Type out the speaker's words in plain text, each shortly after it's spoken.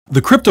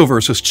The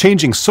cryptoverse is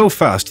changing so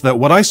fast that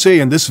what I say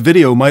in this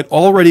video might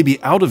already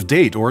be out of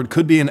date, or it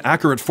could be an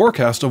accurate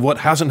forecast of what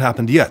hasn't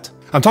happened yet.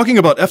 I'm talking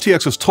about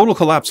FTX's total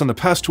collapse in the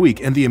past week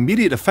and the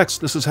immediate effects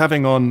this is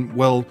having on,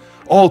 well,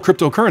 all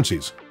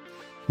cryptocurrencies.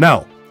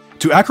 Now,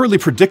 to accurately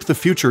predict the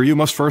future, you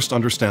must first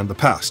understand the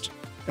past.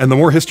 And the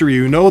more history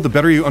you know, the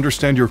better you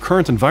understand your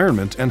current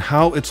environment and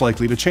how it's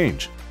likely to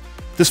change.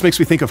 This makes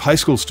me think of high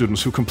school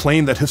students who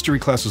complain that history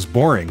class is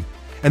boring,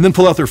 and then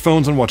pull out their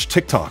phones and watch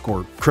TikTok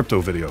or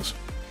crypto videos.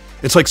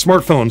 It's like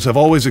smartphones have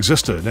always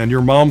existed and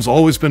your mom's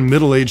always been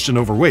middle-aged and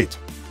overweight.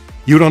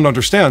 You don't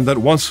understand that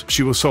once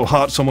she was so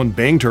hot someone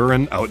banged her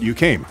and out you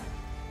came.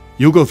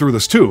 You'll go through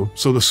this too,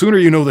 so the sooner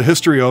you know the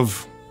history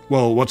of,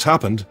 well, what's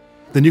happened,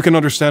 then you can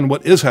understand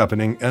what is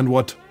happening and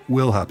what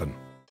will happen.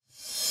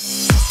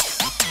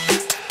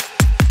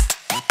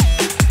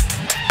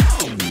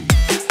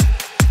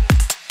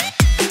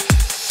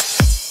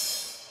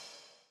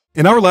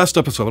 In our last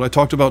episode, I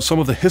talked about some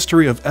of the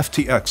history of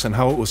FTX and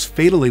how it was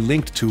fatally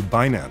linked to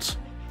Binance.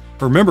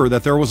 Remember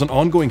that there was an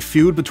ongoing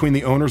feud between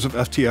the owners of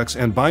FTX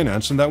and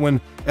Binance, and that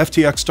when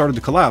FTX started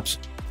to collapse,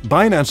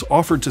 Binance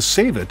offered to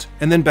save it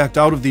and then backed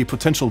out of the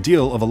potential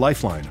deal of a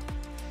lifeline.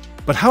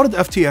 But how did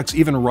FTX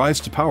even rise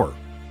to power?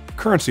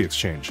 Currency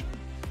exchange.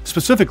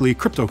 Specifically,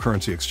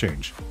 cryptocurrency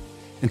exchange.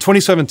 In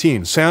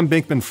 2017, Sam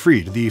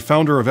Bankman-Fried, the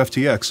founder of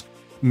FTX,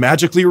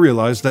 magically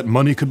realized that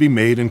money could be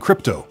made in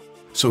crypto.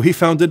 So he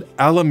founded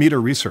Alameda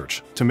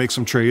Research to make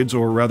some trades,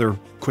 or rather,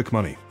 quick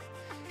money.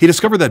 He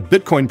discovered that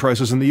Bitcoin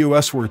prices in the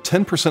US were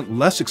 10%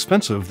 less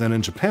expensive than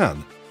in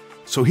Japan.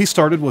 So he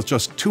started with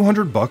just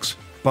 $200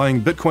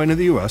 buying Bitcoin in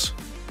the US,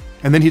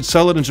 and then he'd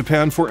sell it in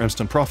Japan for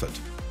instant profit.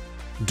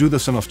 Do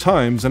this enough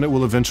times and it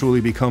will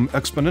eventually become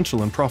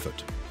exponential in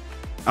profit.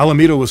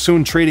 Alameda was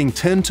soon trading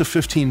 10 to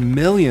 15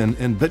 million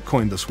in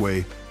Bitcoin this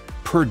way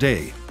per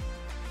day.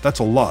 That's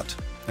a lot,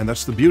 and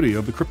that's the beauty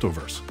of the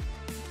cryptoverse.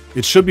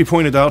 It should be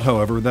pointed out,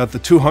 however, that the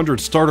 200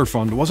 starter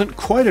fund wasn't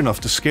quite enough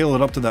to scale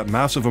it up to that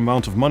massive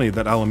amount of money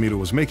that Alameda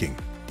was making.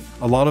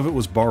 A lot of it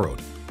was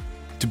borrowed.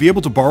 To be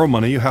able to borrow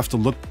money, you have to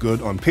look good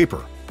on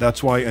paper.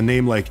 That's why a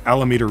name like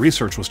Alameda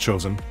Research was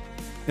chosen,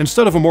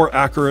 instead of a more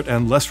accurate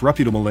and less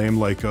reputable name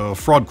like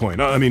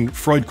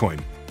Freudcoin,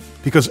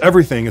 because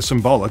everything is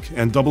symbolic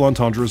and double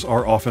entendres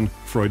are often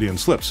Freudian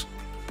slips,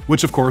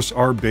 which of course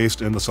are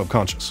based in the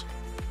subconscious.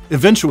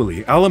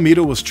 Eventually,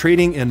 Alameda was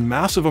trading in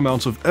massive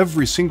amounts of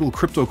every single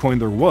crypto coin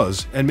there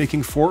was and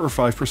making 4 or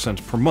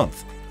 5% per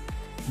month.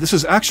 This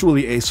is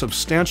actually a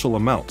substantial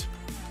amount.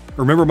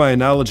 Remember my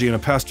analogy in a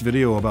past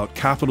video about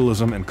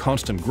capitalism and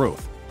constant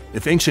growth.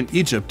 If ancient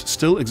Egypt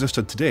still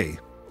existed today,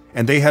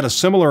 and they had a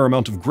similar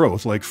amount of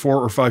growth, like 4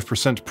 or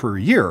 5% per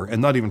year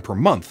and not even per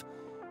month,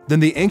 then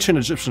the ancient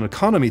Egyptian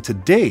economy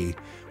today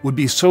would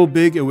be so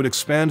big it would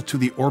expand to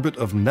the orbit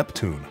of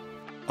Neptune.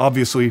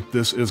 Obviously,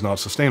 this is not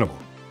sustainable.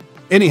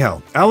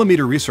 Anyhow,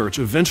 Alameda Research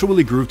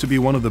eventually grew to be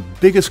one of the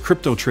biggest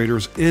crypto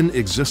traders in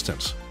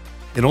existence.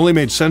 It only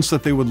made sense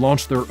that they would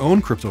launch their own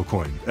crypto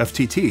coin,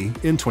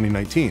 FTT, in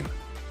 2019.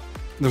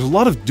 There's a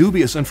lot of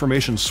dubious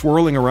information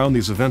swirling around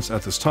these events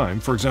at this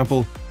time. For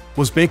example,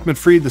 was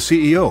Bankman-Fried the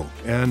CEO,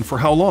 and for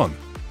how long?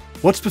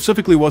 What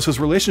specifically was his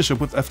relationship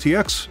with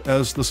FTX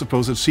as the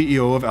supposed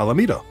CEO of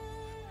Alameda?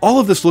 All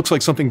of this looks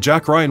like something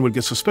Jack Ryan would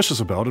get suspicious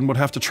about and would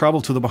have to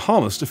travel to the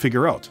Bahamas to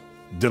figure out.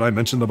 Did I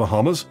mention the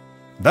Bahamas?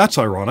 That's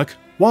ironic.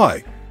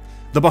 Why?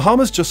 The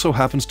Bahamas just so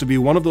happens to be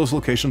one of those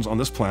locations on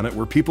this planet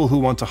where people who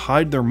want to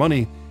hide their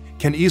money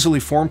can easily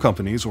form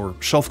companies, or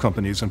shelf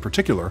companies in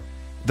particular,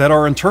 that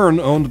are in turn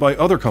owned by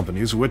other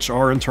companies, which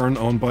are in turn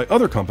owned by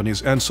other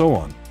companies, and so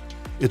on.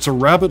 It's a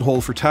rabbit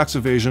hole for tax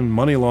evasion,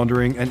 money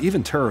laundering, and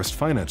even terrorist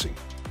financing.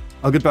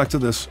 I'll get back to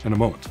this in a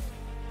moment.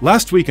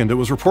 Last weekend, it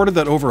was reported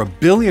that over $1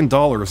 billion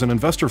in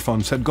investor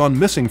funds had gone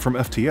missing from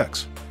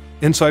FTX.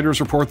 Insiders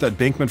report that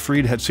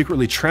Bankman-Fried had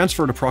secretly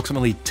transferred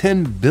approximately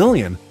 $10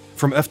 billion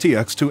from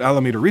FTX to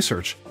Alameda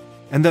Research,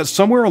 and that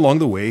somewhere along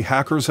the way,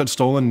 hackers had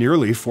stolen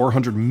nearly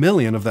 $400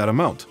 million of that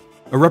amount.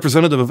 A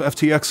representative of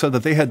FTX said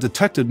that they had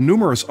detected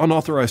numerous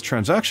unauthorized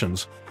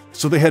transactions,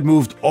 so they had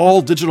moved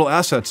all digital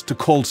assets to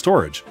cold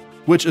storage,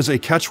 which is a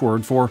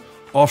catchword for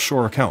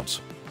offshore accounts.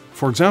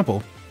 For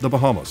example, the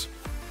Bahamas.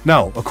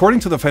 Now, according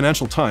to the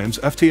Financial Times,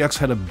 FTX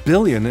had $1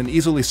 billion in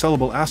easily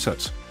sellable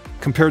assets,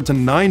 compared to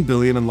 $9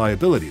 billion in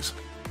liabilities.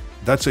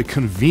 That's a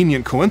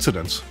convenient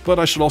coincidence, but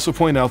I should also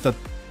point out that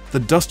the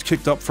dust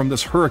kicked up from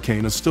this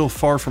hurricane is still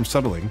far from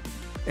settling,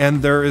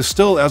 and there is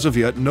still, as of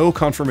yet, no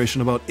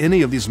confirmation about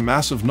any of these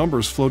massive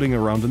numbers floating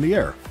around in the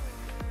air.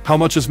 How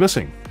much is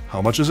missing?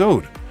 How much is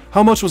owed?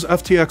 How much was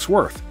FTX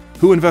worth?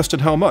 Who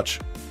invested how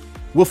much?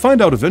 We'll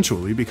find out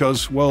eventually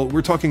because, well,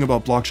 we're talking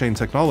about blockchain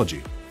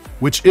technology,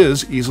 which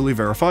is easily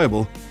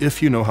verifiable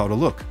if you know how to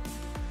look.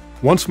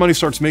 Once money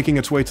starts making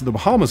its way to the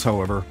Bahamas,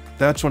 however,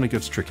 that's when it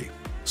gets tricky.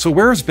 So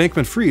where is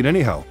Bankman-Fried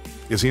anyhow?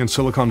 Is he in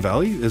Silicon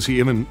Valley? Is he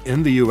even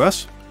in the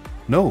US?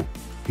 No,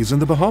 he's in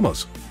the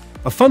Bahamas.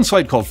 A fun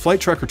site called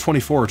Flight Tracker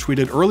 24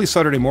 tweeted early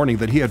Saturday morning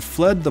that he had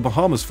fled the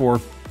Bahamas for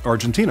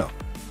Argentina.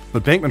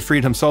 But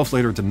Bankman-Fried himself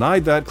later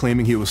denied that,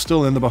 claiming he was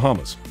still in the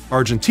Bahamas.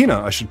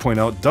 Argentina, I should point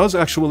out, does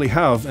actually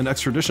have an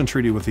extradition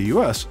treaty with the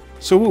US,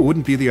 so it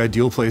wouldn't be the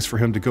ideal place for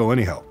him to go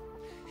anyhow.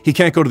 He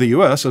can't go to the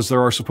US as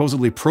there are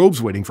supposedly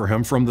probes waiting for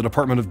him from the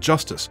Department of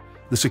Justice,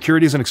 the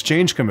Securities and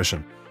Exchange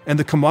Commission, and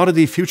the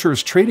Commodity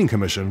Futures Trading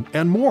Commission,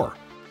 and more.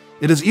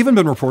 It has even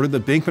been reported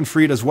that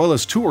Bankman-Fried, as well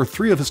as 2 or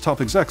 3 of his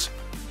top execs,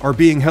 are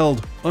being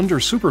held under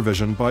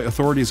supervision by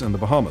authorities in the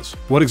Bahamas.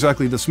 What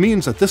exactly this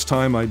means at this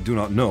time, I do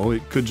not know.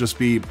 It could just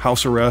be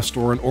house arrest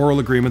or an oral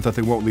agreement that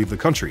they won't leave the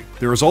country.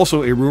 There is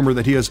also a rumor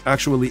that he is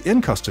actually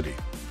in custody.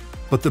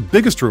 But the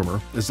biggest rumor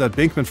is that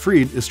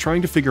Bankman-Fried is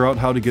trying to figure out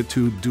how to get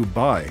to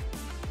Dubai,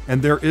 and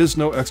there is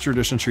no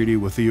extradition treaty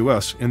with the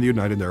US in the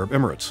United Arab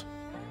Emirates.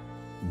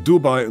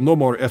 Dubai, no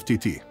more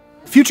FTT.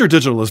 Future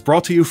Digital is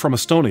brought to you from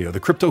Estonia, the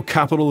crypto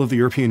capital of the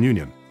European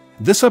Union.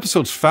 This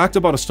episode's fact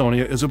about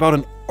Estonia is about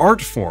an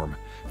art form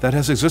that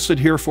has existed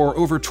here for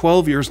over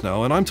 12 years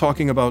now, and I'm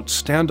talking about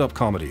stand-up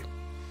comedy.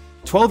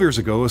 12 years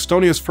ago,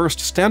 Estonia's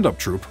first stand-up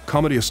troupe,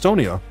 Comedy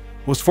Estonia,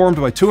 was formed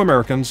by 2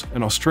 Americans,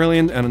 an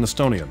Australian and an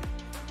Estonian.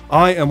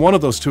 I am one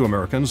of those 2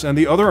 Americans, and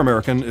the other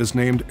American is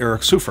named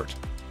Eric Seufert.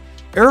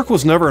 Eric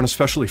was never an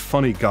especially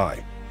funny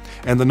guy,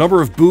 and the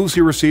number of boos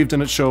he received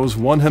in its shows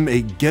won him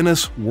a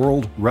Guinness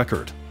World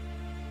Record.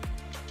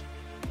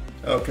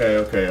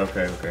 Okay.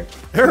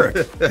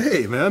 Eric,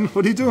 hey man,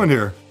 what are you doing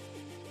here?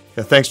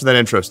 Yeah, thanks for that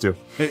intro, Stu.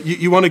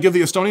 You want to give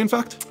the Estonian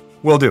fact?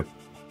 Will do.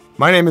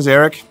 My name is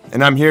Eric,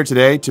 and I'm here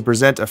today to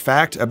present a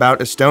fact about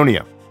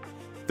Estonia.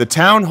 The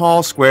town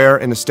hall square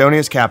in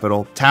Estonia's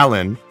capital,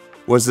 Tallinn,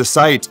 was the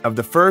site of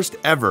the first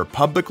ever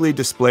publicly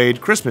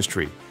displayed Christmas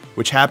tree,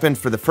 which happened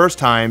for the first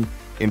time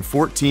in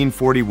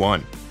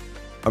 1441.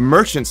 A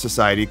merchant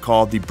society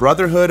called the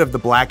Brotherhood of the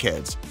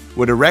Blackheads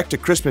would erect a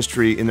Christmas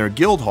tree in their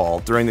guild hall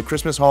during the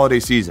Christmas holiday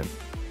season,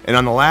 and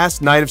on the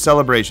last night of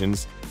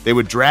celebrations, they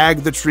would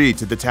drag the tree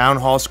to the town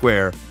hall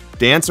square,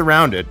 dance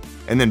around it,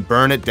 and then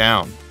burn it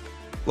down.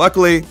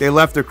 Luckily, they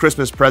left their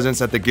Christmas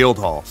presents at the guild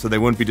hall so they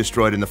wouldn't be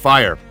destroyed in the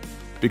fire,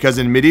 because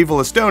in medieval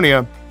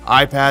Estonia,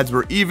 iPads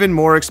were even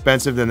more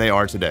expensive than they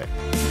are today.